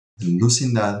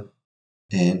losing that,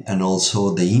 and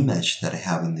also the image that I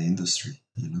have in the industry,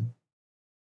 and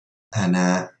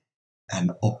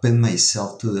and open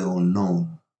myself to the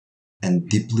unknown and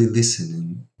deeply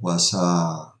listening was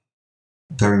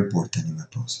very important in my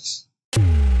process.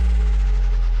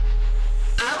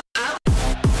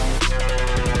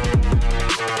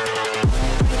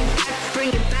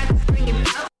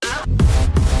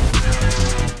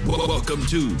 Welcome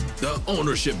to The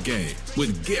Ownership Game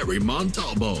with Gary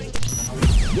Montalvo.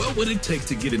 What would it take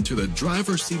to get into the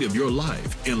driver's seat of your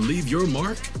life and leave your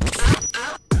mark?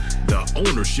 The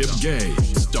Ownership Game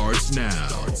starts now.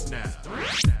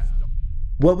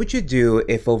 What would you do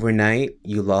if overnight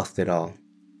you lost it all?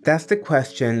 That's the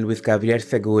question Luis Gabriel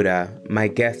Segura, my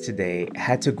guest today,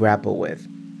 had to grapple with.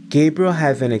 Gabriel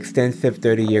has an extensive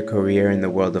 30-year career in the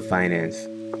world of finance.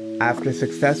 After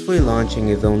successfully launching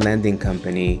his own lending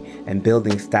company and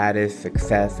building status,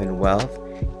 success, and wealth,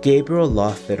 Gabriel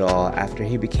lost it all after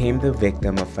he became the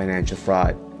victim of financial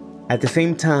fraud. At the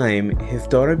same time, his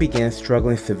daughter began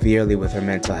struggling severely with her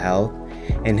mental health,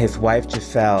 and his wife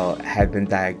Giselle had been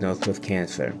diagnosed with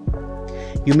cancer.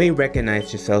 You may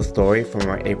recognize Giselle's story from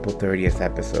our April 30th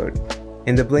episode.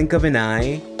 In the blink of an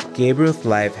eye, Gabriel's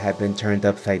life had been turned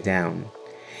upside down,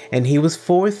 and he was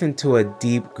forced into a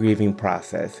deep grieving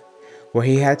process where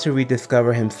he had to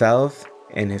rediscover himself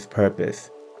and his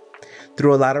purpose.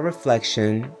 Through a lot of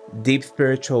reflection, deep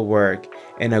spiritual work,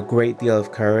 and a great deal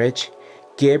of courage,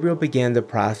 Gabriel began the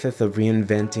process of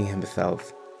reinventing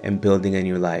himself and building a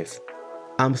new life.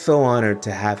 I'm so honored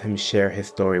to have him share his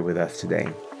story with us today.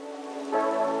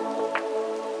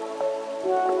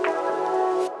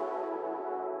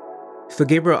 So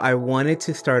Gabriel, I wanted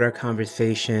to start our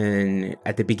conversation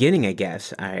at the beginning, I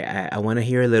guess. I want to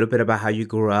hear a little bit about how you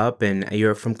grew up, and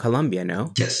you're from Colombia,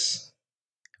 no? Yes,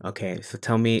 Okay, so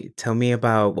tell me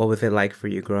about what was it like for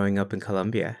you growing up in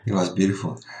Colombia? it was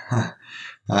beautiful.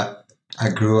 I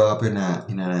grew up in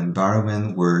an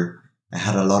environment where I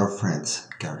had a lot of friends,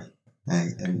 Gary.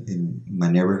 And in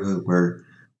my neighborhood were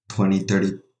 20,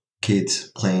 30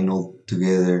 kids playing all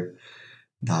together.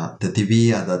 The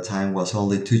TV at that time was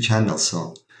only two channels,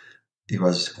 so it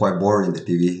was quite boring, the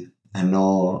TV, and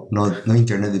no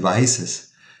internet devices.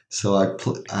 So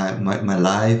my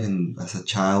life as a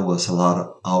child was a lot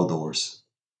of outdoors.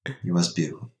 It was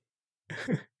beautiful.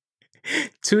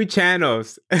 Two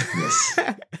channels. Yes.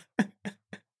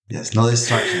 Yes, no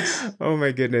distractions. Oh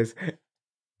my goodness.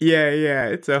 Yeah,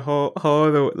 it's a whole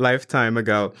other lifetime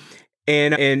ago.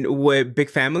 And what, big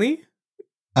family?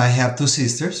 I have two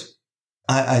sisters.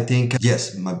 I think,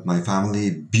 yes, my family,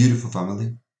 beautiful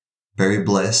family, very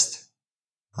blessed.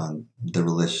 The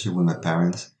relationship with my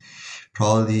parents.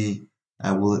 Probably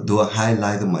I will do a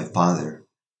highlight of my father.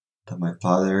 That my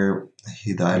father,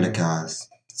 he died like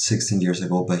 16 years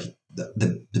ago, but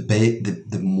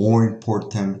the more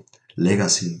important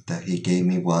legacy that he gave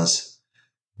me was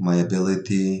my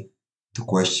ability to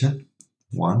question,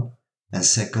 one, and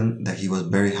second, that he was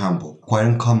very humble, quite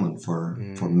uncommon for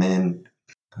men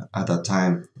at that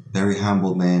time, very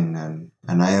humble man,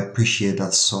 and I appreciate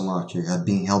that so much. It has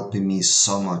been helping me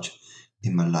so much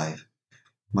in my life.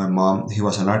 My mom, he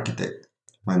was an architect.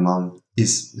 My mom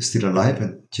is still alive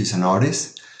and she's an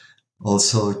artist.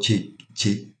 Also, she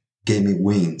gave me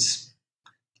wings.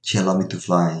 She allowed me to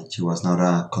fly. She was not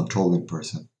a controlling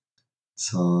person.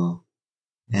 So,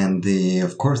 and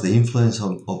of course, the influence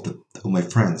of my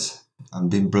friends. I've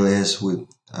been blessed with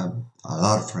a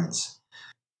lot of friends.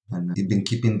 And I've been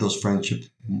keeping those friendships,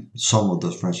 some of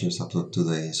those friendships up to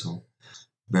today. So,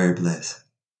 very blessed.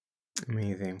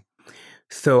 Amazing.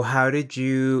 So how did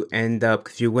you end up,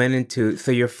 because you went into,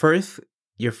 so your first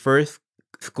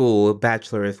school,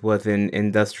 bachelor's, was in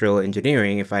industrial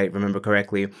engineering, if I remember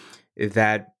correctly. Is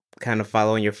that kind of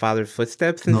following your father's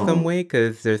footsteps in some way?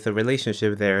 Because there's a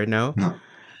relationship there, no? No.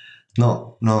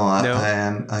 No?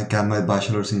 I got my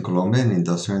bachelor's in Colombia in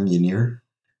industrial engineer.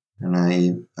 And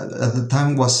I, at the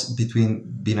time, was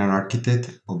between being an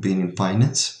architect or being in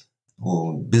finance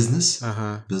or business.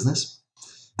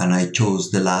 And I chose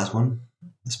the last one,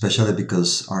 especially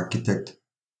because architect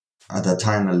at that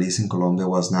time, at least in Colombia,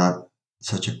 was not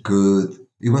such a good,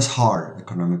 it was hard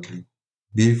economically.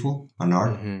 Beautiful, an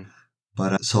art.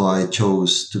 But so I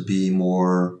chose to be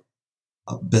more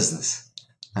business.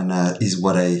 And that is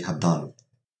what I have done.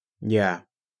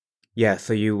 Yeah,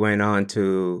 so you went on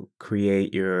to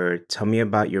create tell me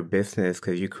about your business,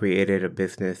 because you created a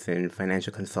business in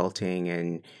financial consulting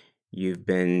and you've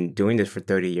been doing this for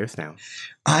 30 years now.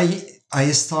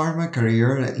 I started my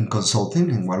career in consulting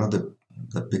in one of the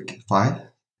big five.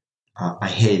 I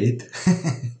hate it.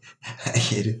 I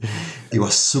hate it. It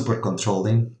was super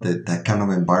controlling, that kind of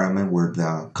environment where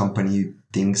the company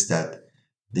thinks that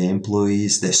the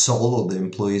employees, the soul of the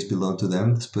employees belong to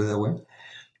them, let's put it that way.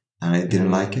 And I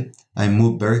didn't like it. I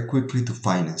moved very quickly to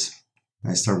finance.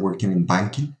 I started working in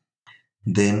banking.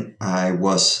 Then I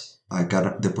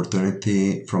got the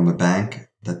opportunity from a bank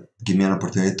that gave me an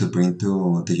opportunity to bring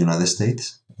to the United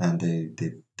States. And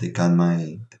they got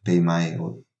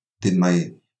or did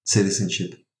my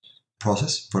citizenship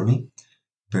process for me.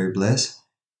 Very blessed.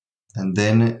 And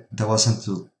then that was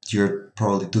until year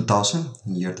probably 2000.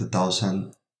 In year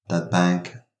 2000, that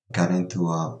bank got into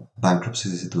a bankruptcy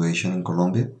situation in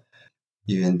Colombia.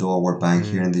 Even though our bank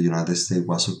here in the United States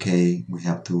was okay, we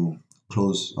have to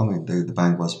close. I mean, the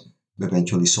bank was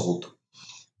eventually sold.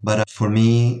 But for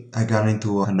me, I got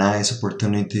into a nice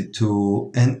opportunity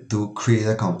to create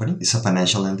a company. It's a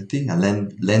financial entity, a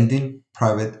lending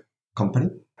private company.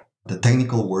 The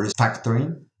technical word is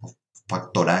factoring,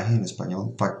 factoraje in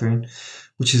español, factoring,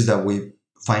 which is that we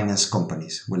finance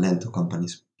companies, we lend to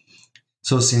companies.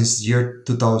 So since year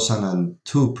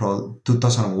 2002,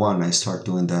 2001, I started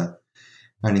doing that.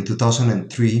 And in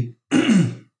 2003,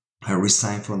 I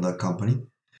resigned from that company.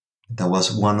 That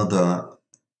was one of the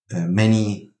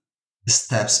many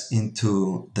steps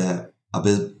into the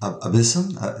abyss,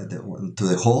 to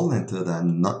the hole, into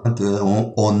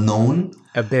the unknown.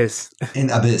 Abyss.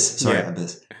 Abyss.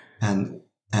 And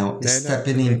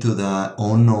stepping into the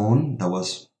unknown, that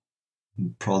was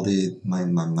probably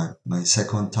my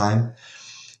second time.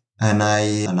 And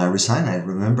I resigned. I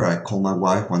remember I called my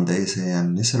wife one day and say,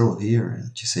 I'm miserable here.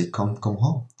 And she said, come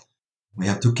home. We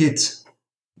have 2 kids.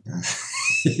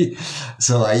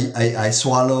 So I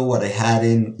swallowed what I had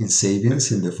in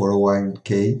savings in the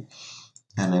 401k,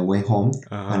 and I went home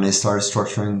and I started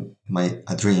structuring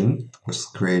a dream, was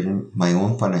creating my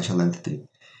own financial entity.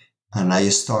 And I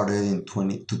started in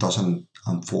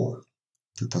 2004.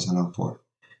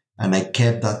 And I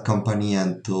kept that company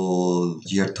until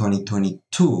year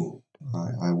 2022.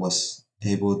 I was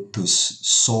able to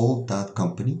sold that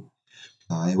company.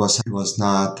 It was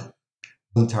not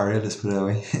voluntary, let's put it that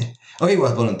way. Okay, it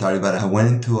was voluntary, but I went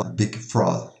into a big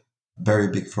fraud, very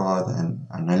big fraud, and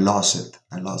I lost it.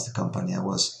 I lost the company. I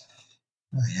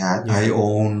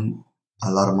own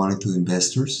a lot of money to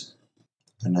investors,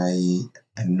 and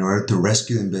in order to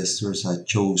rescue investors, I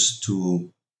chose to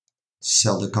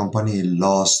sell the company.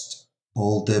 Lost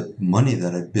all the money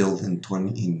that I built in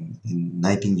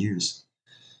 19 years.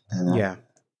 And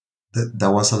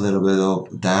that was a little bit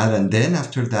of that. And then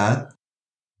after that,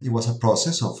 it was a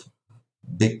process of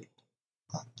big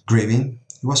grieving.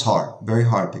 It was hard, very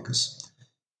hard, because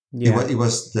it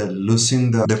was the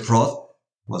losing the fraud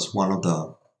was one of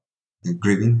the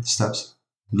grieving steps.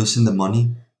 Losing the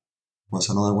money was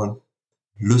another one.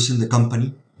 Losing the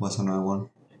company was another one.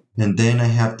 And then I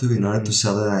have to, in order to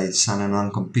sell it, I signed a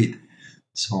non-compete.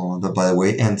 So that, by the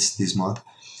way, ends this month.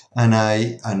 And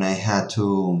I had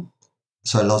to,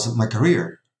 so I lost my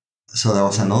career. So that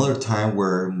was another time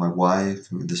where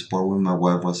the support with my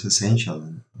wife was essential.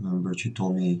 And I remember she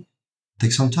told me,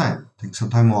 take some time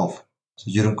off. So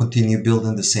you don't continue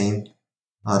building the same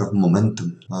out of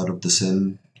momentum, out of the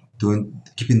same,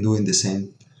 keeping doing the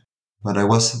same. But I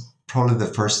was probably the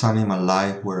first time in my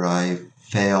life where I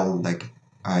felt like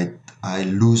I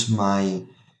lose my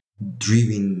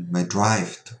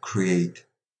drive to create.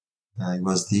 It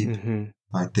was deep.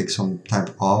 I take some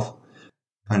time off,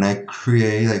 and I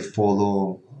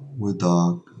follow with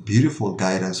the beautiful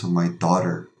guidance of my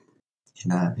daughter.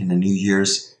 In a New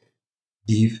Year's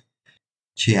Eve,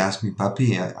 she asked me,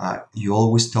 Papi, you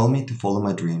always tell me to follow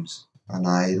my dreams, and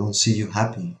I don't see you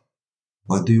happy.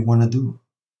 What do you want to do?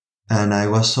 And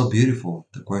it was so beautiful,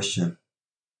 the question.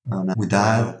 And with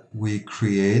that, we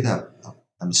create a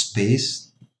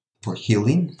space for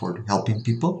healing, for helping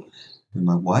people with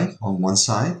my wife on one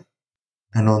side.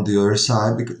 And on the other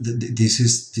side, because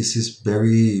this is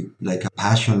very like a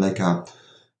passion, like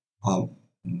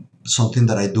something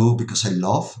that I do because I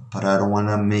love, but I don't want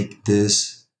to make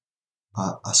this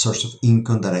a source of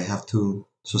income that I have to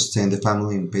sustain the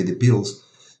family and pay the bills.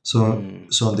 So on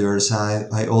the other side,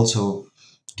 I also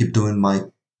keep doing my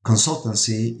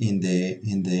consultancy in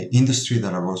the industry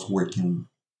that I was working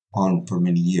on for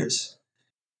many years,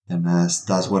 and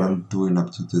that's what I'm doing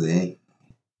up to today.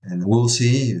 And we'll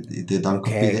see if the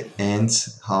non-compete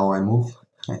ends, how I move.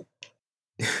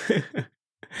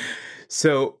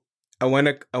 So I want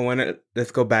to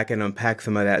let's go back and unpack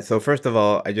some of that. So first of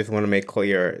all, I just want to make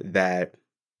clear that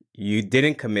you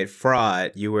didn't commit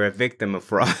fraud; you were a victim of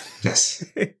fraud. Yes,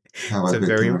 It's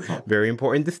a very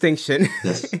important distinction.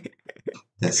 Yes.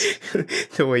 Yes.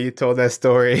 The way you told that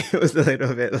story, it was a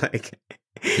little bit like,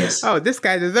 Yes. oh, this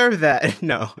guy deserves that.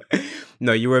 No,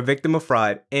 no, you were a victim of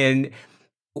fraud. And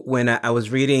when I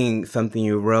was reading something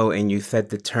you wrote and you said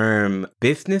the term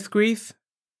business grief,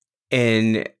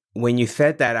 and when you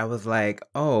said that, I was like,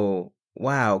 oh,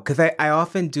 wow. Because I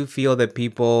often do feel that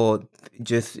people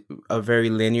just are very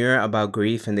linear about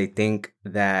grief, and they think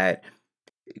that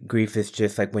grief is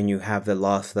just like when you have the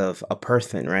loss of a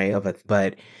person, right?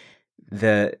 But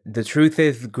the truth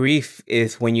is, grief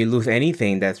is when you lose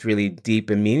anything that's really deep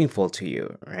and meaningful to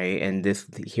you, right? And this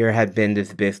here had been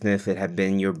this business, it had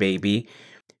been your baby.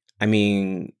 I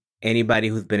mean, anybody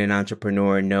who's been an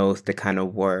entrepreneur knows the kind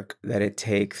of work that it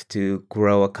takes to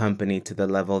grow a company to the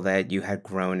level that you had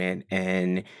grown it,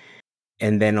 and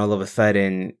then all of a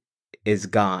sudden is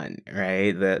gone,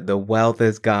 right? The wealth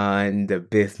is gone, the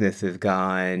business is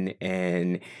gone,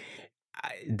 and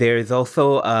there's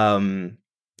also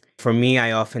for me,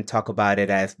 I often talk about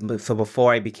it as, so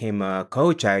before I became a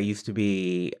coach, I used to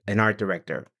be an art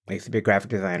director. I used to be a graphic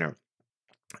designer.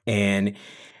 And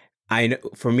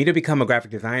for me to become a graphic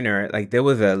designer, like there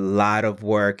was a lot of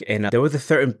work, and there was a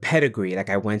certain pedigree. Like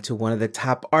I went to one of the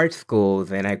top art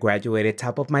schools, and I graduated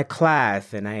top of my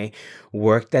class, and I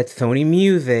worked at Sony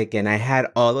Music, and I had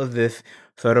all of this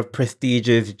sort of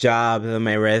prestigious jobs on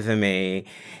my resume.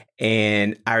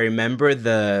 And I remember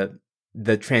the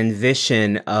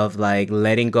transition of like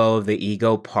letting go of the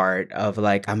ego part of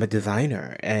like, I'm a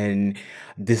designer and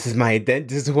this is my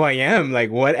identity, this is who I am. Like,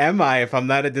 what am I if I'm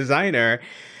not a designer?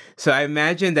 So I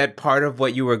imagine that part of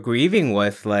what you were grieving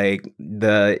was like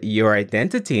your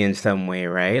identity in some way,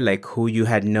 right? Like who you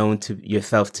had known to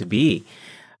yourself to be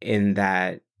in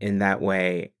that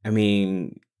way. I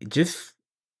mean, just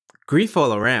grief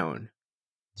all around.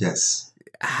 Yes.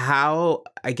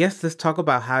 I guess let's talk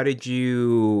about how did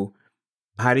you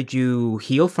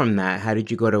heal from that? How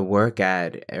did you go to work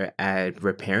at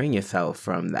repairing yourself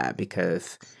from that?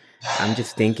 Because I'm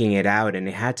just thinking it out, and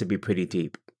it had to be pretty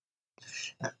deep.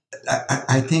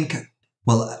 I think,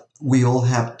 well, we all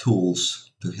have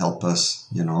tools to help us,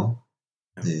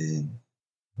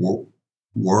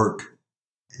 work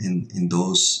in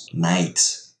those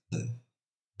nights,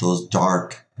 those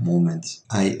dark moments.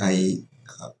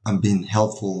 I'm being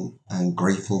helpful and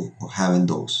grateful for having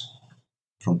those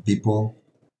from people,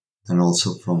 and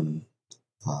also from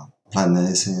plant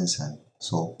medicines and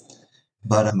so.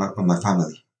 But my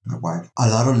family, my wife, a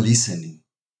lot of listening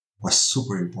was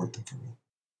super important for me.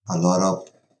 A lot of,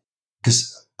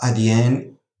 because at the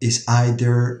end, it's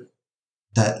either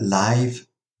that life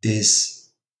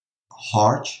is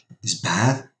harsh, is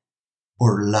bad,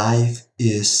 or life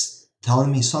is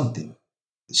telling me something.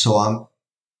 So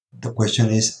the question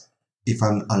is, if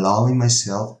I'm allowing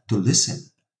myself to listen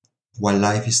what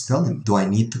life is telling me, do I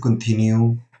need to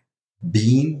continue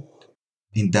being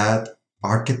in that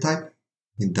archetype,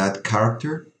 in that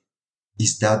character?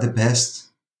 Is that the best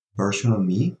version of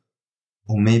me?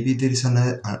 Or maybe there is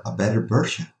a better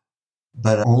version.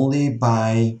 But only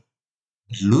by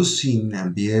losing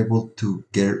and be able to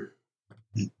get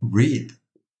rid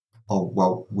of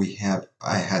what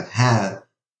I had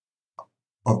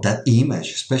of that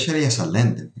image, especially as a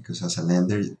lender, because as a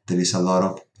lender, there is a lot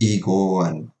of ego,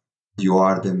 and you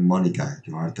are the money guy,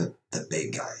 you are the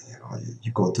big guy.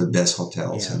 You go to the best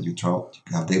hotels, and you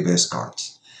have the best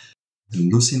cards.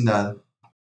 And losing that,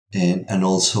 and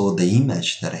also the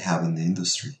image that I have in the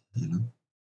industry,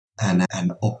 and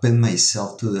open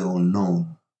myself to the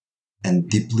unknown, and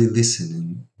deeply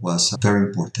listening was very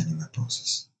important in my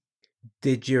process.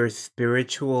 Did your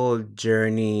spiritual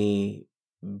journey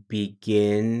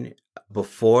begin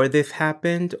before this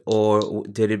happened, or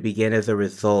did it begin as a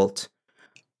result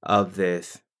of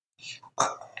this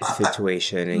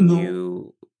situation?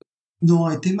 No,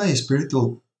 I think my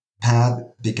spiritual path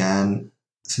began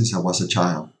since I was a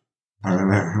child. I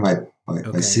remember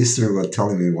my sister was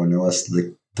telling me when I was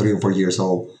like 3 or 4 years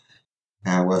old,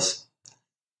 and I was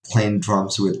playing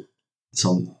drums with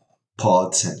some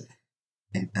pots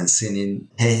and singing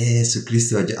 "Hey, Jesus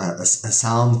Cristo," a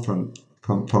sound from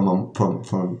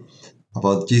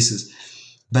about Jesus.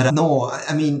 But no,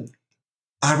 I mean,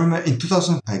 I remember in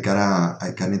 2000 I got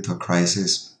into a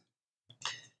crisis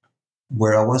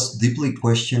where I was deeply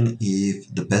questioning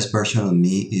if the best version of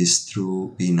me is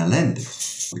through being a lender,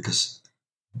 because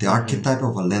the archetype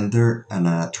of a lender and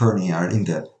an attorney are in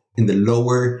the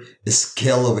lower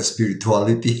scale of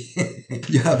spirituality.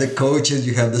 You have the coaches,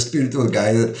 you have the spiritual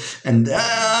guide, and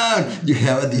you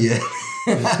have at the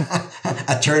end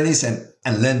attorneys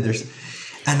and lenders.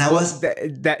 And I Well, was,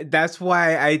 that's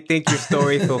why I think your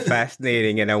story is so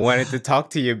fascinating, and I wanted to talk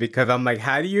to you because I'm like,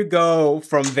 how do you go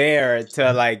from there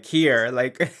to like here?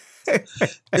 Like,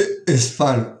 it's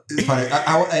fun. It's funny.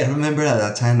 I remember at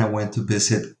that time I went to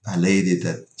visit a lady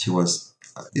that she was,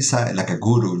 like a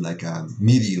guru, like a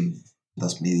medium,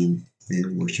 that's medium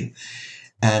worship.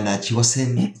 And she was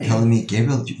saying, telling me,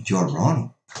 Gabriel, you are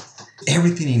wrong.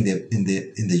 Everything in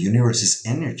the universe is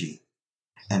energy,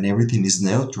 and everything is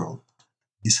neutral.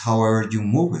 It's however you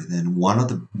move it. And one of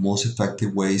the most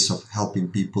effective ways of helping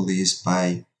people is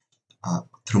by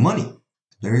through money.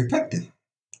 Very effective.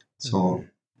 So,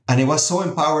 and it was so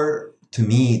empowered to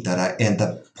me that I ended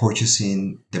up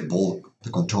purchasing the bulk,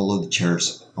 the control of the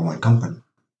shares of my company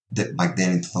back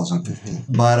then in 2015.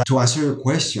 But to answer your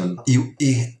question,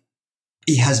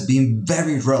 it has been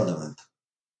very relevant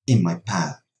in my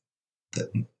path,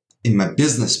 in my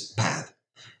business path,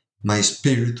 my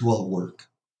spiritual work,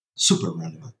 super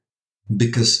relevant.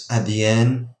 Because at the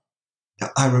end,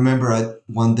 I remember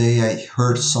one day I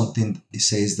heard something. It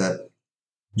says that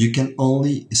you can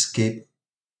only escape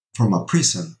from a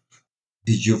prison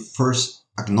if you first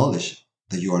acknowledge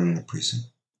that you are in a prison.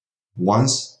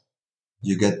 Once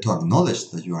you get to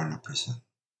acknowledge that you are in a prison,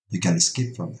 you can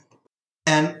escape from it.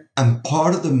 And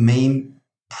part of the main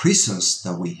prisons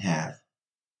that we have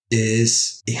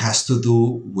is it has to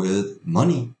do with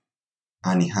money,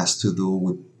 and it has to do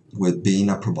with being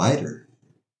a provider,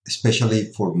 especially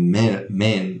for men,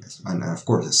 and of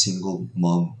course a single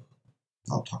mom.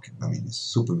 Not talking, I mean, it's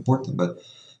super important, but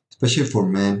especially for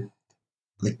men,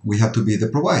 like we have to be the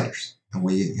providers, and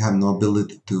we have no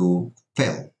ability to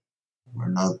fail. We're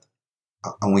not,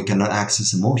 and we cannot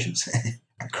access emotions.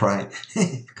 I cry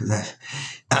because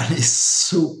that is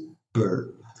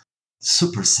super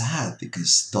super sad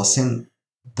because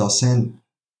doesn't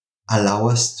allow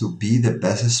us to be the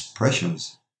best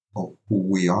expressions of who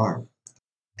we are,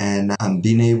 and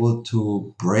being able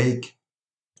to break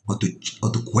or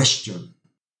to question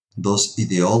those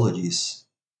ideologies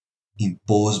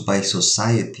imposed by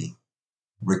society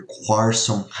requires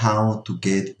somehow to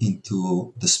get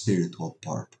into the spiritual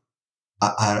part.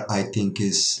 I think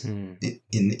is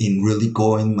in really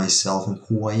going myself and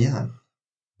who I am,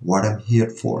 what I'm here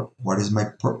for, what is my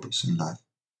purpose in life.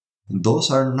 And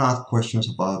those are not questions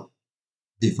about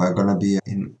if I'm gonna be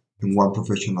in one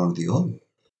profession or the other,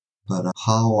 but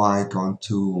how I going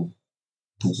to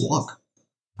walk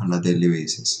on a daily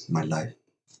basis my life,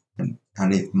 and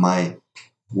if my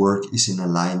work is in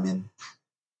alignment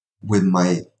with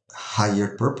my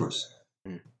higher purpose,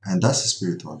 and that's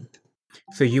spirituality.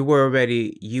 so you were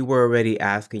already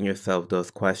asking yourself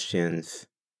those questions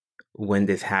when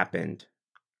this happened,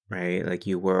 right? Like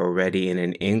you were already in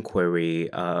an inquiry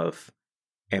of,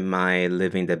 am I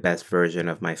living the best version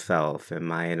of myself?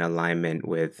 Am I in alignment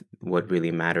with what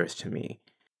really matters to me?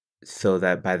 So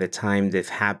that by the time this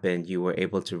happened, you were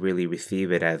able to really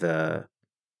receive it as a,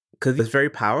 because it was very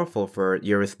powerful. For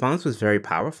your response was very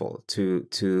powerful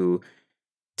to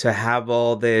have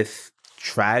all this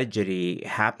tragedy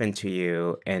happen to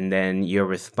you, and then your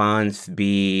response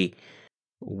be,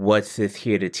 what's this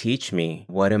here to teach me?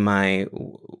 What am I,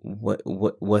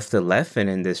 what's the lesson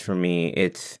in this for me?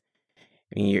 It's,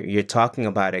 I mean, you're talking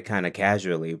about it kind of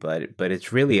casually, but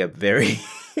it's really a very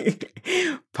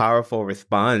powerful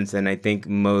response, and I think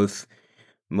most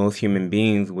human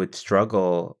beings would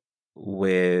struggle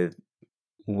with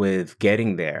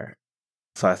getting there.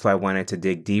 So that's why I wanted to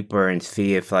dig deeper and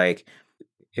see if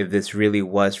this really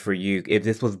was for you, if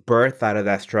this was birthed out of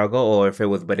that struggle, or if it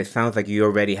was. But it sounds like you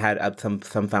already had some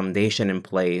foundation in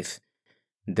place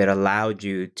that allowed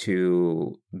you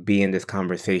to be in this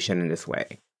conversation in this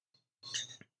way.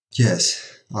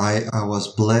 Yes, I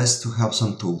was blessed to have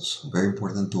some tools, very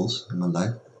important tools in my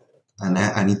life, and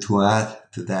I need to add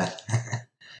to that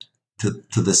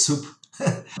to the soup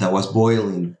that was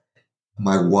boiling.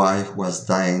 My wife was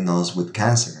diagnosed with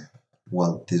cancer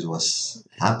while this was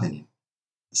happening.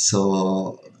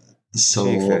 So so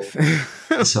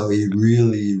Jesus. so it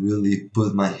really really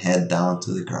put my head down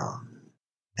to the ground,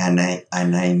 and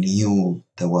I knew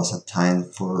there was a time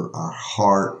for a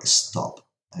hard stop.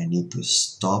 I need to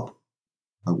stop.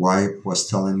 My wife was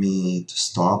telling me to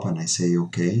stop, and I say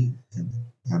okay,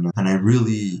 and I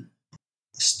really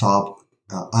stopped.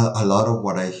 A lot of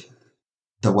what I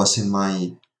that was in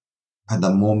my at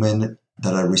the moment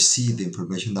that I received the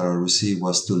information that I received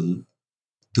was to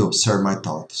observe my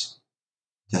thoughts,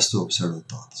 just to observe the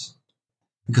thoughts,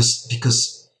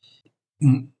 because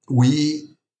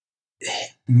we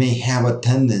may have a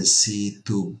tendency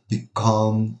to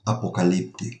become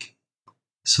apocalyptic.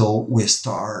 So we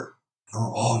start,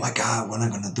 oh my God, what am I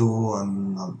gonna do?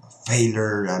 I'm a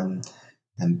failure.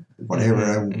 and whatever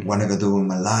I want to do in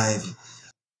my life.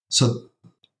 So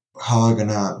how am I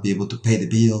gonna be able to pay the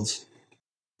bills?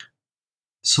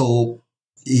 So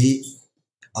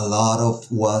a lot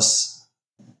of was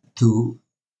to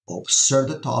observe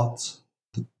the thoughts,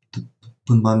 to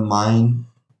put my mind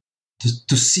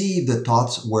to see if the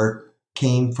thoughts were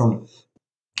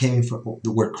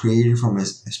created from a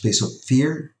space of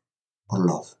fear or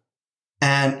love.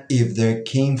 And if they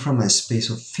came from a space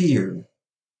of fear,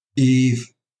 if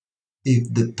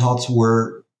the thoughts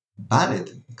were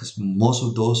valid, because most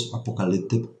of those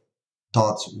apocalyptic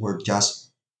thoughts were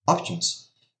just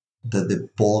options that the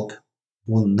bulk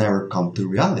will never come to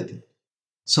reality.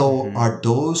 So are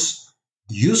those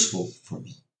useful for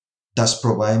me? Does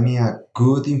provide me a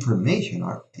good information,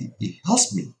 or it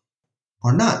helps me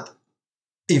or not?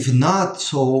 If not,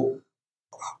 so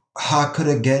how could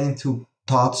I get into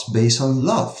thoughts based on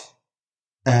love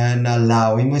and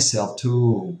allowing myself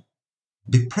to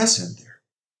be present there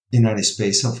in a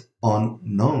space of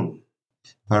unknown?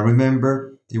 I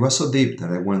remember it was so deep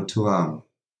that I went to a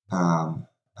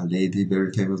lady,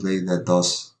 very famous lady that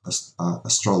does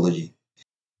astrology.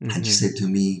 And she said to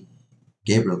me,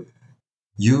 Gabriel,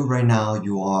 you right now,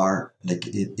 you are like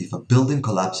if a building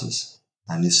collapses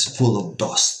and is full of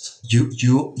dust,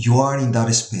 you are in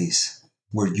that space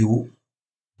where you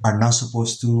are not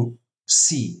supposed to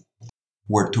see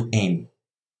where to aim.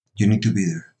 You need to be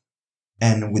there.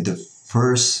 And with the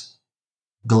first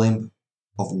glimpse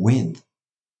of wind,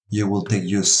 you will take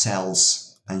your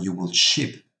sails and you will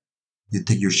ship. You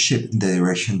take your ship in the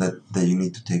direction that you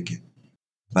need to take it.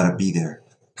 But be there.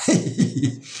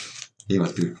 It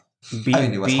was beautiful.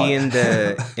 It was be hard.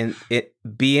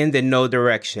 in the no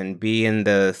direction. Be in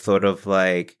the sort of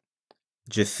like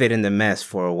just sit in the mess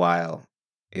for a while.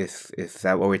 Is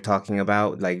that what we're talking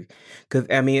about? Like, because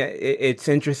I mean, it's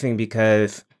interesting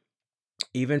because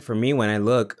even for me, when I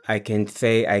look,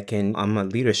 I'm a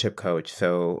leadership coach.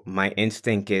 So my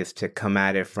instinct is to come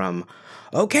at it from,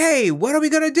 okay, what are we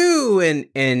going to do?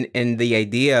 And the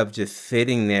idea of just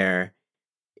sitting there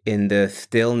in the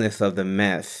stillness of the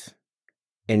mess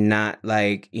and not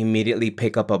like immediately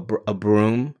pick up a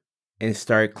broom and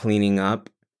start cleaning up.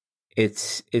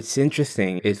 It's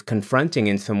interesting. It's confronting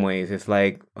in some ways. It's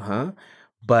like, huh?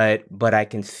 But I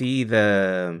can see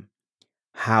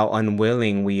how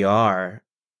unwilling we are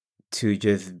to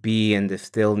just be in the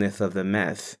stillness of the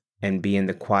mess and be in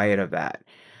the quiet of that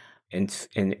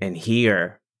and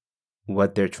hear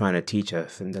what they're trying to teach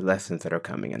us and the lessons that are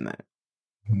coming in that.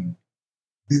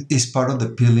 It's part of the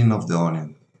peeling of the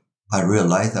onion. I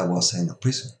realized I was in a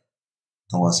prison.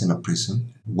 I was in a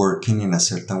prison working in a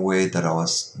certain way that I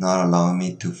was not allowing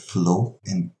me to flow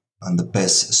on the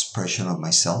best expression of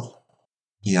myself.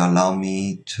 It allowed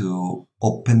me to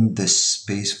open the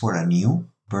space for a new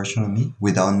version of me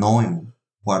without knowing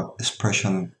what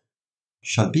expression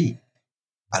shall be.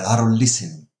 A lot of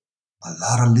listening,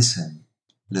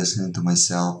 listening to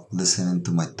myself, listening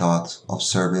to my thoughts,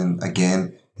 observing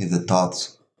again if the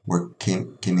thoughts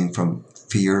came in from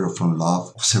fear or from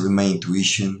love, observing my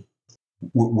intuition.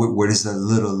 What is the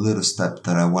little step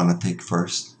that I want to take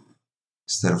first,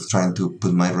 instead of trying to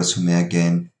put my resume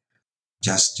again,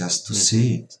 just to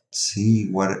see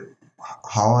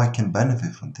how I can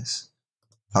benefit from this.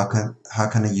 How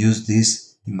can I use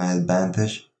this in my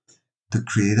advantage to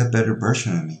create a better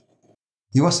version of me?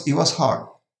 It was hard,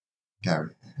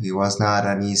 Gary. It was not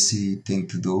an easy thing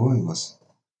to do.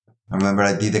 I remember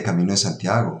I did the Camino de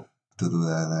Santiago to do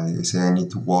that. I said I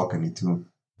need to walk, I need to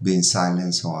be in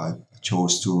silence, so I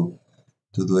chose to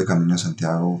do the Camino de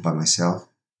Santiago by myself.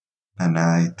 And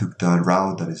I took the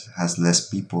route that has less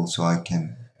people, so I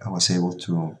was able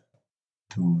to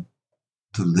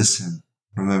listen.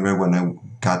 Remember when I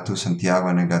got to Santiago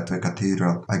and I got to a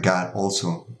cathedral, I got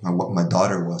also my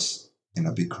daughter was in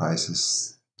a big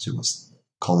crisis. She was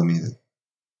calling me that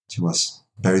she was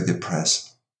very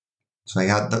depressed. So I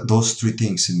had those three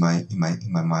things in my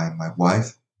mind: my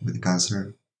wife with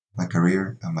cancer, my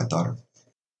career, and my daughter.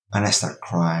 And I started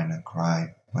crying and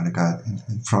crying when I got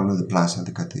in front of the plaza of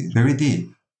the cathedral. Very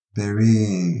deep,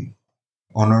 very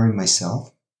honoring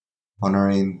myself,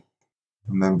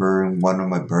 remember one of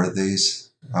my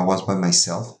birthdays, I was by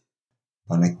myself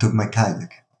and I took my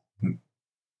kayak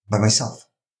by myself.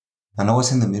 And I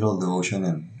was in the middle of the ocean,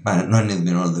 and not in the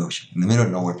middle of the ocean, in the middle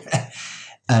of nowhere.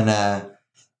 and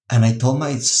I told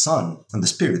my son and the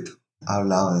spirit out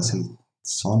loud, I said,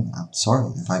 son, I'm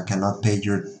sorry if I cannot pay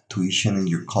your tuition in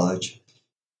your college.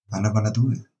 I'm not gonna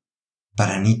do it. But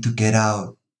I need to get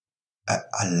out.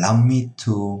 Allow me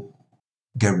to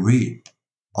get rid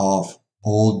of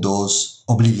all those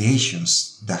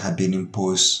obligations that have been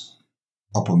imposed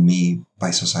upon me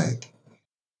by society.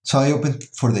 So I opened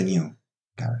for the new,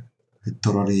 Karen. I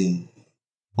totally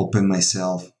opened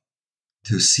myself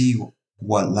to see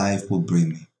what life would bring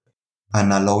me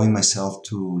and allowing myself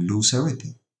to lose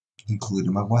everything,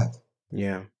 including my wife.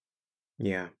 Yeah.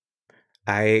 Yeah.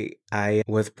 I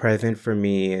was present for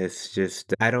me is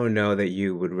just I don't know that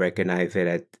you would recognize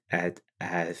it at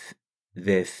as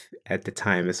this at the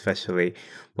time especially.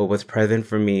 But what's present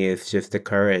for me is just the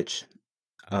courage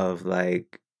of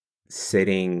like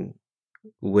sitting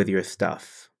with your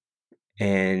stuff.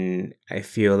 And I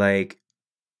feel like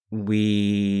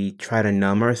we try to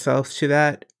numb ourselves to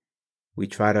that. We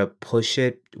try to push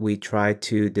it. We try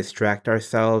to distract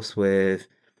ourselves with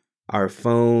our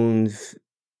phones,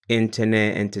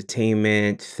 internet,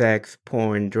 entertainment, sex,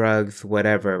 porn, drugs,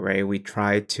 whatever, right? We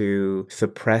try to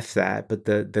suppress that. But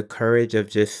the courage of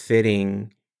just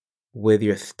sitting with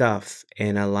your stuff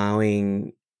and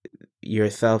allowing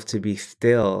yourself to be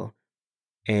still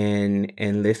and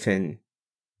listen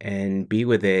and be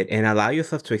with it and allow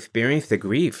yourself to experience the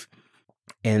grief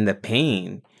and the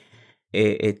pain.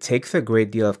 It takes a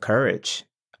great deal of courage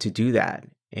to do that.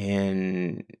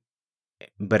 And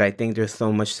but I think there's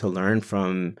so much to learn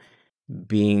from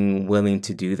being willing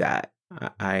to do that.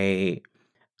 I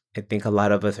think a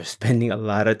lot of us are spending a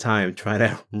lot of time trying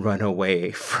to run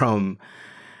away from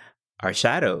our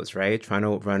shadows, right? Trying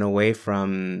to run away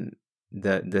from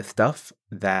the stuff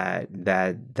that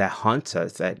haunts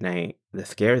us at night, that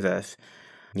scares us.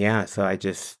 Yeah, so I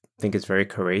just think it's very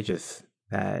courageous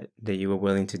that you were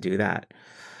willing to do that.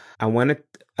 I want to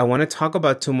I want to talk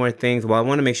about two more things. Well, I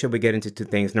want to make sure we get into two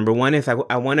things. Number one is I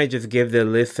want to just give the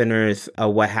listeners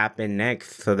what happened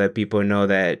next so that people know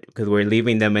that because we're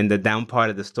leaving them in the down part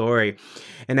of the story.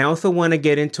 And I also want to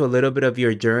get into a little bit of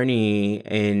your journey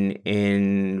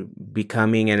in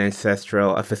becoming a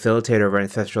facilitator of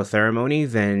ancestral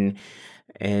ceremonies and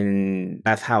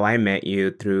that's how I met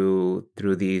you through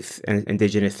these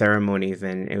indigenous ceremonies,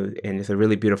 and it's a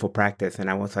really beautiful practice.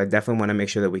 And I definitely want to make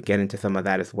sure that we get into some of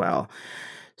that as well.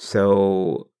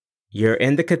 So you're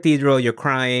in the cathedral, you're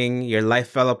crying, your life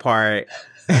fell apart.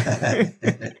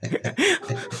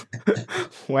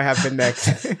 What happened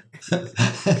next?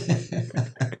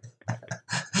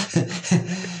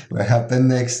 What happened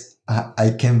next?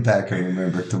 I came back, I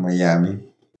remember, to Miami.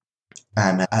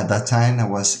 And at that time, I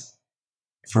was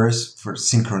first for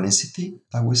synchronicity,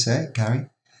 I would say, Gary.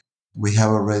 We have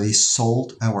already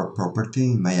sold our property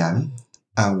in Miami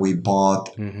and we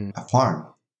bought Mm-hmm. a farm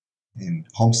in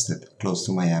Homestead, close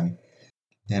to Miami.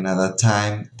 And at that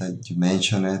time that you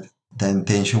mentioned it, the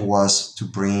intention was to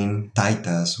bring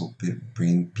taitas or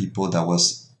bring people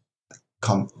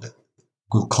that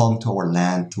could come to our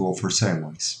land to offer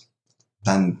ceremonies,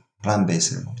 plant-based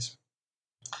ceremonies.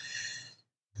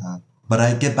 Uh, but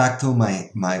I get back to my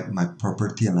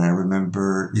property, and I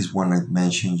remember is when I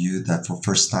mentioned you that for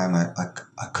first time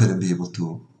I couldn't be able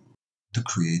to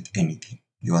create anything.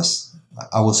 It was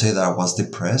I would say that I was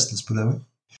depressed, let's put it that way.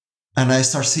 And I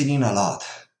start sitting a lot.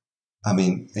 I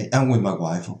mean, and with my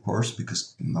wife, of course,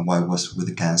 because my wife was with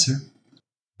the cancer.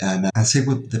 And I sit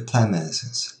with the plant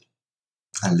medicines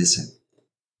and listen.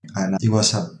 And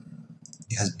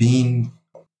it has been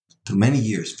through many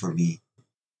years for me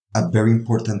a very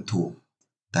important tool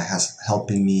that has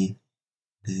helping me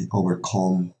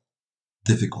overcome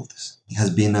difficulties. It has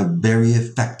been a very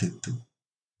effective tool.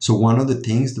 So one of the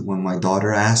things that when my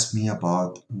daughter asked me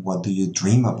about what do you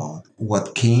dream about,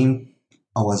 what came,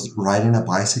 I was riding a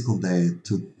bicycle day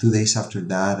 2 days after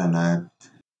that,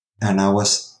 and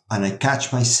I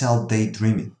catch myself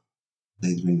daydreaming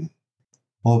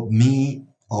of me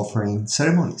offering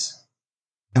ceremonies,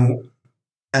 and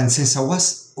and since I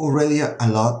was already a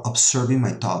lot observing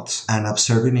my thoughts and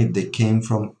observing if they came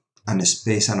from an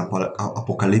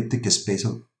apocalyptic space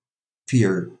of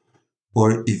fear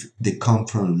or if they come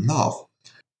from love,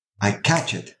 I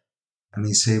catch it and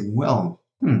I say, well,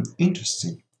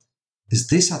 interesting. Is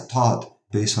this a thought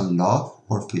based on love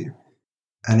or fear?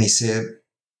 And I said,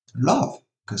 love.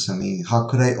 Because I mean, how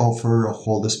could I offer a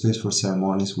hold the space for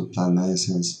ceremonies with plant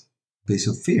medicines based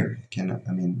on fear?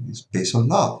 I mean, it's based on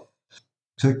love.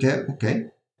 So okay.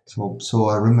 So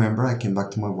I remember I came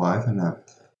back to my wife and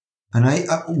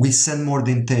we sent more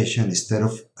the intention instead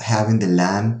of having the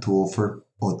land to offer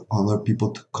or other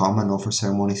people to come and offer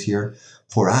ceremonies here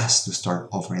for us to start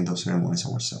offering those ceremonies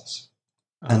ourselves.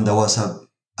 And that was a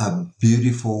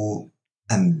beautiful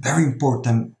and very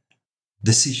important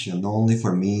decision, not only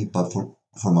for me, but for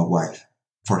my wife,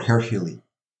 for her healing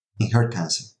in her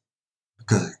cancer.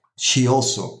 Because she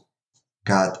also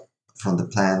got from the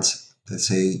plants that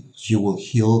say you will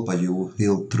heal, but you will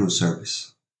heal through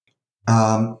service.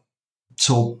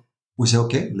 So we say,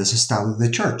 okay, let's establish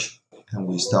the church. and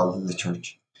we started the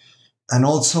church. And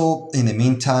also, in the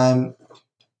meantime,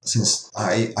 since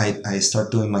I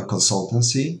start doing my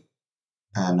consultancy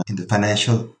and in the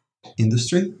financial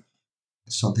industry,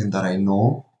 something that I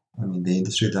know, I mean, the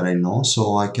industry that I know,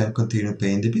 so I can continue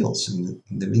paying the bills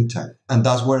in the meantime. And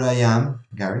that's where I am,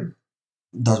 Gary.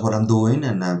 That's what I'm doing,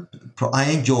 and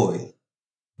I enjoy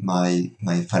my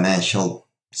financial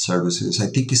services. I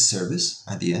think it's service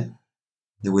at the end.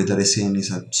 The way that I see it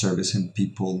is a service in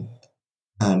people,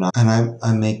 and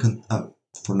I make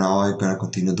for now I'm gonna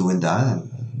continue doing that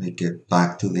and make it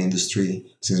back to the industry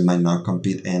since my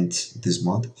non-compete ends this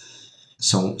month,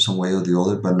 some way or the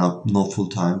other, but not full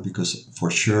time, because for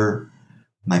sure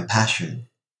my passion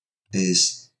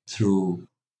is through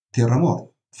Tierra Amor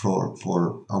for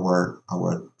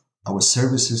our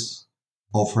services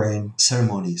offering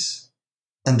ceremonies.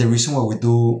 And the reason why we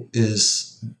do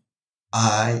is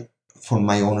from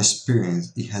my own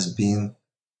experience, it has been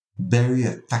very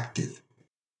effective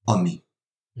on me.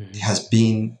 It has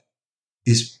been,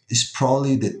 is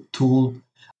probably the tool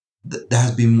that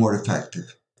has been more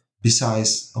effective.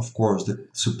 Besides, of course, the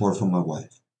support from my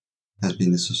wife has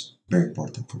been very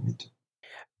important for me too.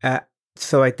 Uh,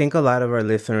 so I think a lot of our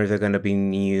listeners are going to be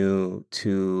new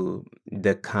to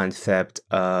the concept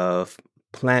of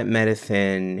plant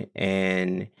medicine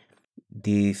and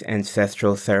these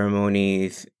ancestral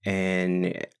ceremonies,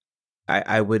 and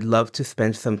I would love to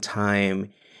spend some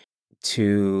time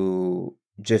to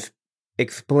just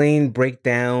break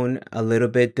down a little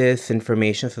bit this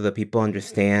information so that people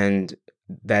understand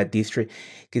that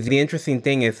because the interesting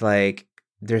thing is, like,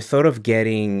 they're sort of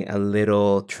getting a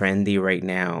little trendy right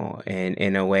now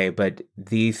in a way, but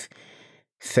these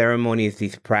ceremonies,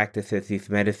 these practices, these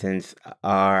medicines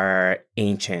are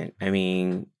ancient. I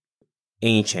mean,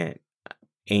 ancient,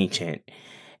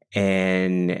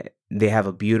 and they have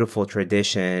a beautiful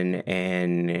tradition,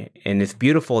 and it's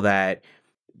beautiful that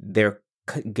they're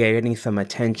getting some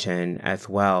attention as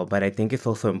well. But I think it's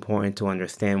also important to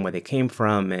understand where they came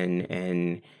from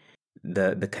and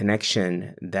the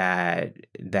connection that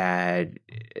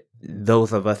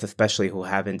those of us, especially who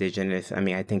have indigenous, I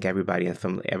mean, I think everybody has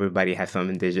some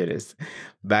indigenous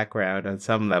background on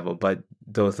some level, but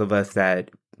those of us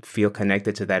that feel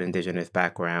connected to that indigenous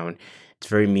background, it's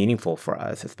very meaningful for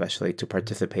us, especially to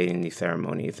participate in these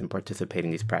ceremonies and participate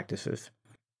in these practices.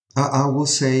 I will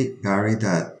say, Gary,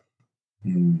 that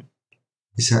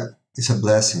it's a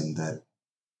blessing that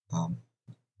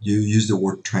you use the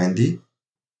word trendy.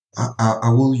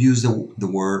 I will use the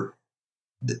word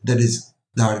that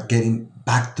are getting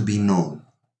back to be known.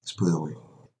 Let's put it that way.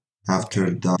 After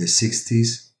the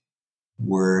 60s,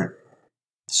 where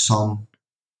some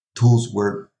tools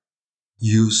were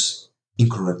used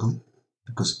incorrectly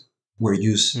because were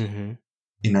used in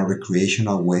a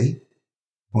recreational way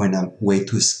or in a way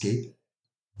to escape.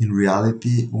 In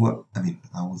reality,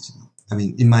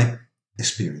 in my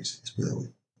experience, let's put it that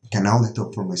way, I can only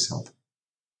talk for myself.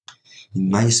 In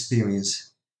my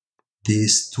experience,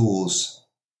 these tools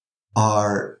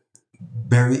are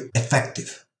very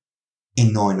effective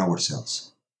in knowing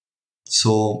ourselves.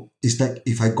 So it's like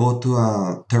if I go to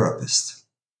a therapist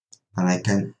and I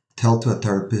can tell to a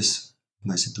therapist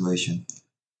my situation.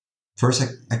 First,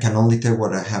 I can only tell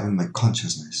what I have in my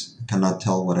consciousness. I cannot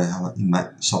tell what I have in my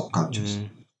subconscious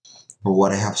or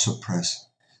what I have suppressed.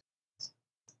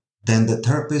 Then the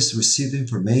therapist receives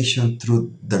information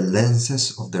through the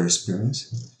lenses of their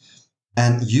experience,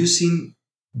 and using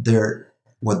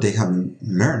what they have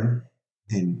learned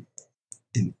in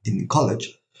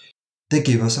college, they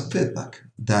give us a feedback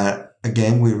that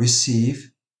again we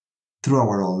receive through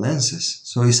our own lenses.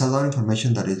 So it's a lot of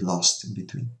information that is lost in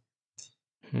between.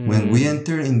 When we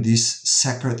enter in these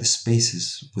sacred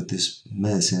spaces with these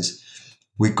medicines,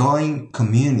 we go in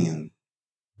communion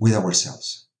with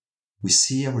ourselves. We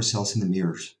see ourselves in the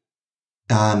mirrors,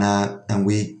 and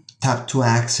we tap to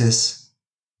access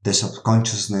the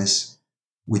subconsciousness.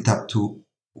 We get to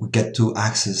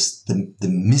access the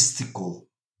mystical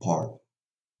part,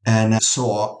 and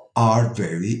so are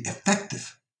very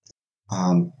effective.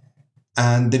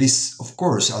 And there is, of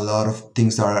course, a lot of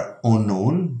things that are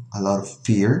unknown, a lot of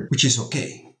fear, which is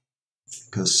okay,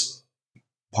 because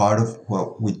part of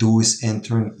what we do is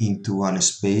entering into a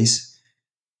space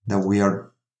that we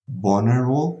are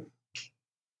vulnerable,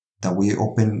 that we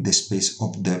open the space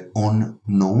of the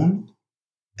unknown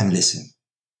and listen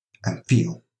and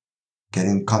feel, get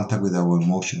in contact with our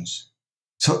emotions.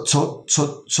 So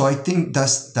I think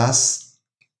that's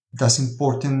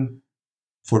important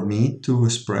for me to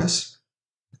express.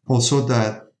 Also,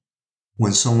 that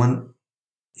when someone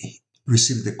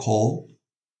receives the call,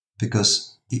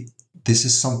 because this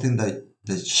is something that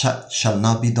that shall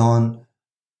not be done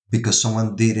because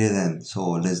someone did it, and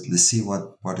so let's see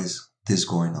what is this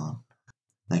going on.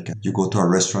 Like you go to a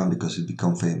restaurant because it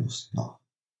become famous. No,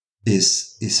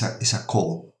 is a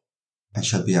call, and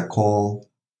shall be a call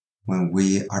when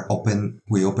we are open.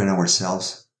 We open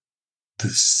ourselves to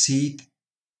sit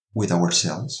with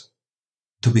ourselves,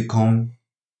 to become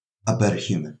a better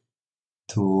human,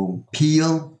 to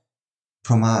peel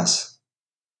from us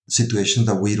situations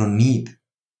that we don't need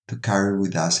to carry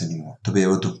with us anymore, to be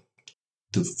able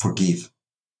to forgive,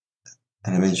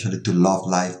 and eventually to love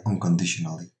life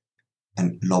unconditionally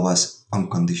and love us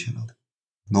unconditionally,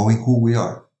 knowing who we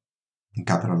are in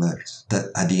capital letters. That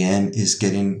at the end is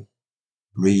getting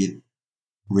rid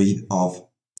of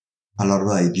a lot of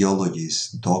the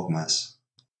ideologies, dogmas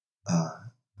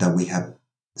that we have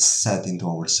set into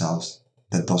ourselves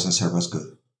that doesn't serve us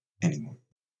good anymore.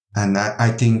 And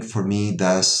I think for me,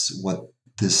 that's what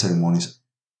these ceremonies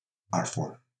are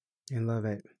for. I love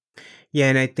it. Yeah,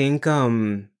 and I think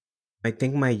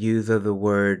my use of the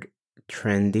word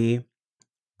trendy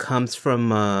comes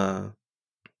from a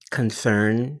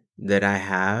concern that I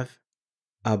have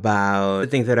about the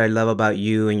things that I love about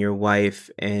you and your wife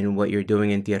and what you're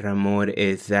doing in Tierra Amor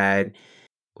is that,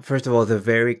 first of all, the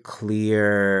very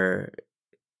clear,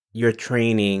 your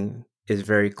training is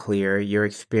very clear, your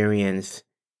experience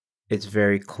is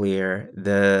very clear,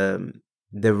 the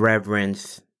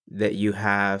reverence that you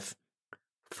have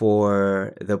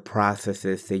for the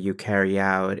processes that you carry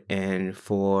out and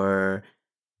for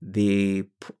the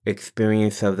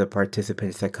experience of the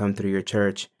participants that come through your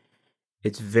church,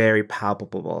 it's very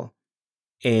palpable.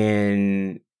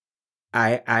 And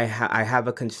I have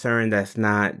a concern that's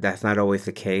not always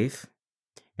the case.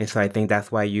 And so I think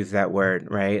that's why I use that word,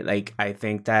 right? Like, I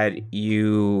think that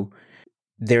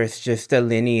there's just a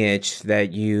lineage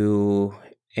that you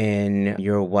and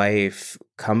your wife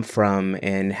come from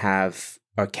and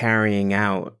are carrying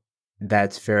out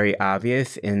that's very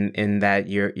obvious in that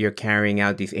you're carrying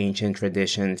out these ancient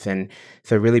traditions, and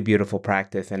it's a really beautiful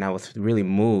practice. And I was really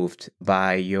moved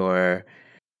by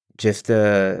just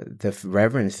the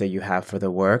reverence that you have for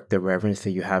the work, the reverence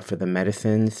that you have for the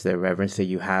medicines, the reverence that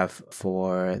you have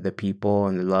for the people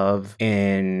and the love.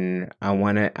 And I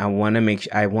wanted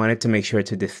to make sure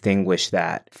to distinguish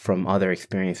that from other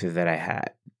experiences that I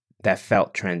had that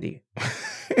felt trendy.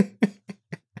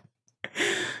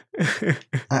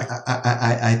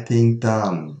 I think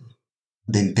the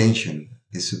intention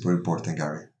is super important,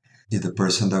 Gary. If the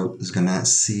person that is gonna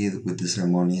see it with the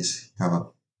ceremonies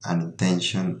have an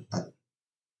intention of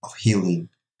healing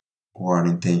or an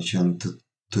intention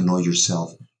to know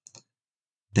yourself,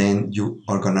 then you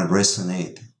are gonna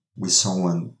resonate with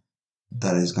someone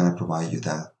that is gonna provide you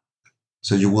that.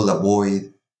 So you will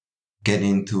avoid getting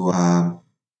into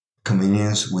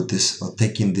convenience with this or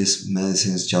taking these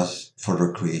medicines just for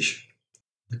recreation,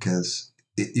 because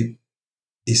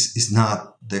it's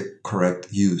not the correct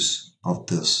use of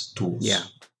those tools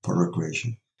for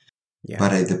recreation. Yeah.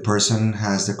 But if the person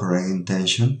has the correct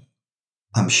intention,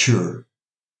 I'm sure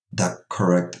that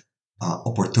correct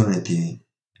opportunity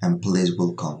and place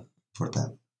will come for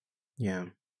them. Yeah.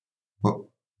 What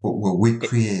we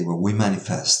create, what we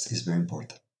manifest is very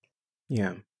important.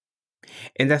 Yeah.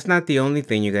 And that's not the only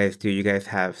thing you guys do. You guys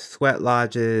have sweat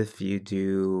lodges. You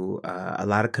do a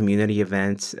lot of community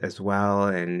events as well.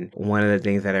 And one of the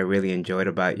things that I really enjoyed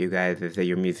about you guys is that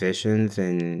you're musicians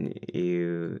and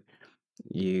you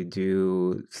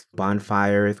do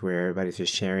bonfires where everybody's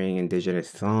just sharing indigenous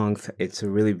songs. It's a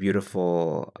really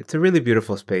beautiful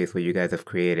space what you guys have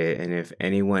created. And if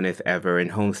anyone is ever in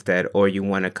Homestead or you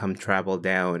want to come travel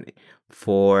down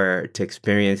to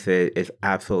experience it, it's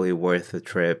absolutely worth the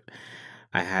trip.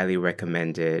 I highly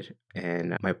recommend it.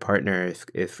 And my partner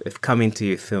is coming to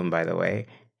you soon, by the way.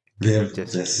 Yeah, he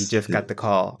just got the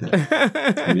call.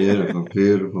 Yeah.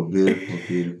 Beautiful.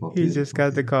 He just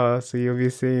got the call, so you'll be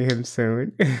seeing him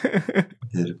soon.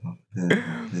 Beautiful.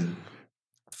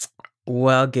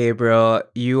 Well, Gabriel,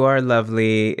 you are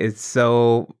lovely. It's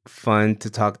so fun to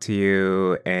talk to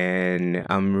you, and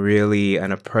I'm really,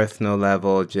 on a personal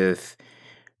level, just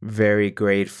very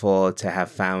grateful to have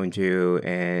found you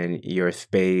and your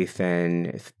space.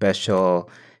 And special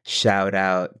shout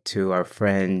out to our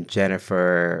friend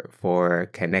Jennifer for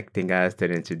connecting us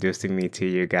and introducing me to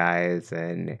you guys.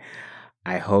 And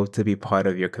I hope to be part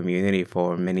of your community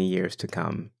for many years to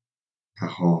come.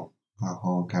 Aho,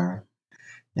 Karen.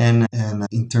 And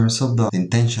in terms of the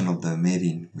intention of the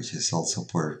meeting, which is also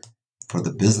for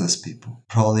the business people,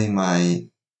 probably my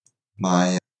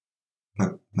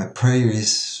prayer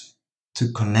is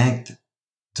to connect,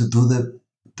 to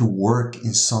work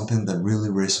in something that really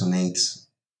resonates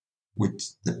with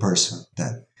the person,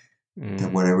 that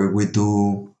whatever we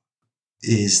do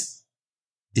is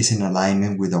in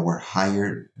alignment with our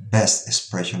higher best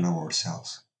expression of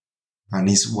ourselves, and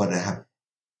is what I have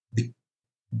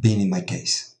been in my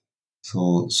case.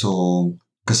 So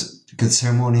because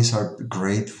ceremonies are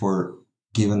great for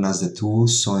giving us the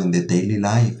tools, so in the daily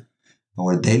life,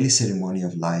 our daily ceremony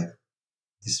of life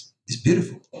is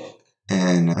beautiful.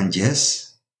 And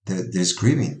yes, there's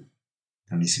grieving,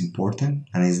 and it's important,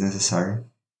 and it's necessary,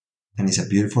 and it's a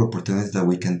beautiful opportunity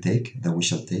that we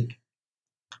shall take.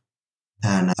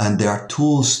 And there are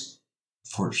tools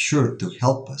for sure to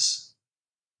help us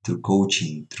through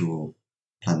coaching, through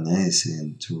plant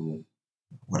medicine, to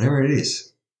whatever it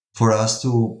is, for us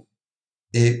to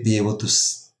be able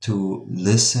to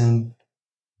listen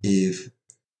if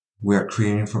we are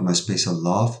creating from a space of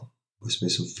love, a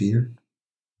space of fear,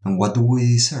 and what do we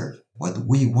deserve, what do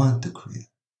we want to create,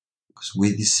 because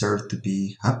we deserve to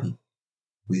be happy,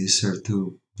 we deserve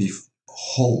to be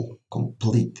whole,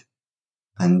 complete,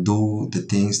 and do the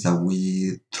things that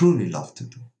we truly love to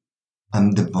do.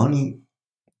 And the money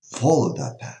follow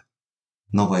that path,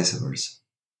 no vice versa.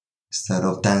 Instead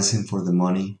of dancing for the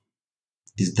money,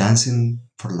 is dancing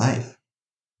for life,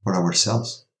 for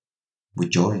ourselves, with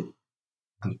joy.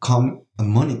 And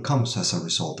money comes as a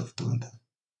result of doing that,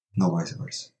 no vice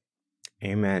versa.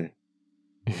 Amen.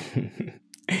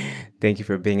 Thank you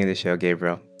for being in the show,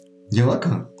 Gabriel. You're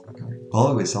welcome.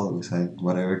 Always.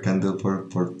 Whatever I can do for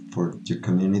your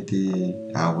community,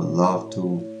 I would love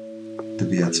to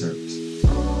be at service.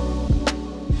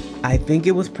 I think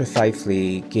it was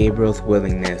precisely Gabriel's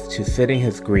willingness to sit in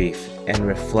his grief and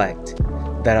reflect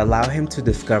that allowed him to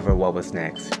discover what was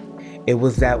next. It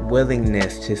was that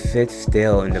willingness to sit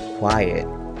still in the quiet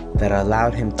that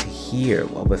allowed him to hear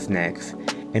what was next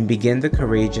and begin the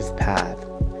courageous path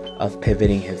of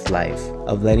pivoting his life,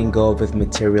 of letting go of his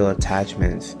material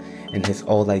attachments and his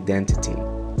old identity.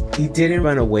 He didn't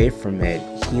run away from it,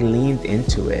 he leaned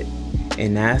into it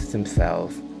and asked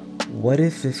himself, what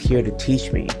is this here to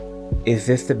teach me? Is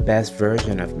this the best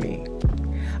version of me?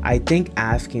 I think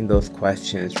asking those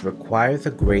questions requires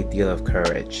a great deal of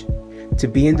courage. To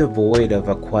be in the void of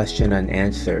a question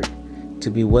unanswered,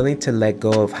 to be willing to let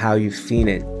go of how you've seen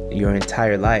it your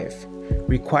entire life,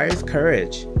 requires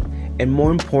courage. And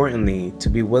more importantly, to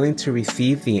be willing to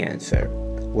receive the answer,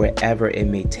 wherever it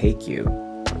may take you,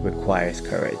 requires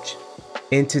courage.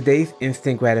 In today's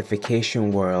instant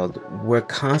gratification world, we're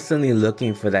constantly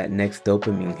looking for that next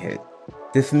dopamine hit.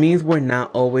 This means we're not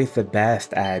always the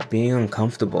best at being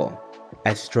uncomfortable,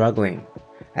 at struggling,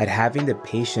 at having the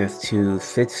patience to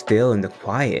sit still in the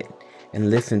quiet and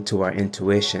listen to our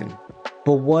intuition.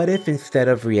 But what if instead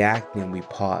of reacting, we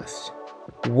paused?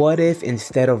 What if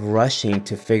instead of rushing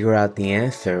to figure out the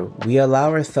answer, we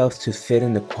allow ourselves to sit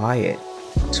in the quiet,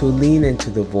 to lean into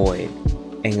the void,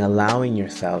 and allowing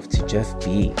yourself to just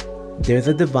be? There's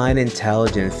a divine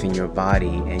intelligence in your body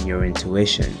and your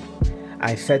intuition.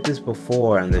 I said this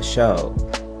before on the show.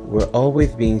 We're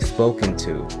always being spoken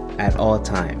to at all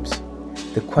times.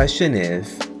 The question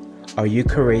is, are you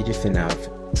courageous enough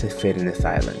to sit in the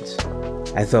silence?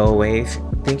 As always,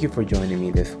 thank you for joining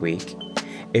me this week.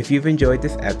 If you've enjoyed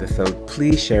this episode,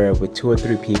 please share it with 2 or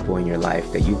 3 people in your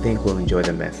life that you think will enjoy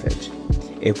the message.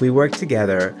 If we work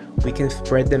together, we can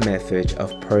spread the message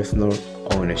of personal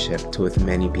ownership to as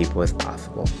many people as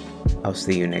possible. I'll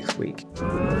see you next week.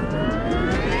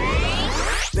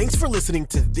 Thanks for listening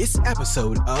to this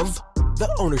episode of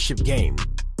The Ownership Game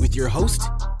with your host,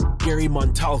 Gary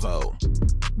Montalvo.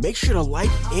 Make sure to like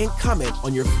and comment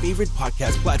on your favorite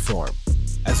podcast platform,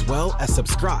 as well as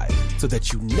subscribe so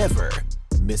that you never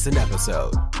miss an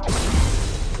episode.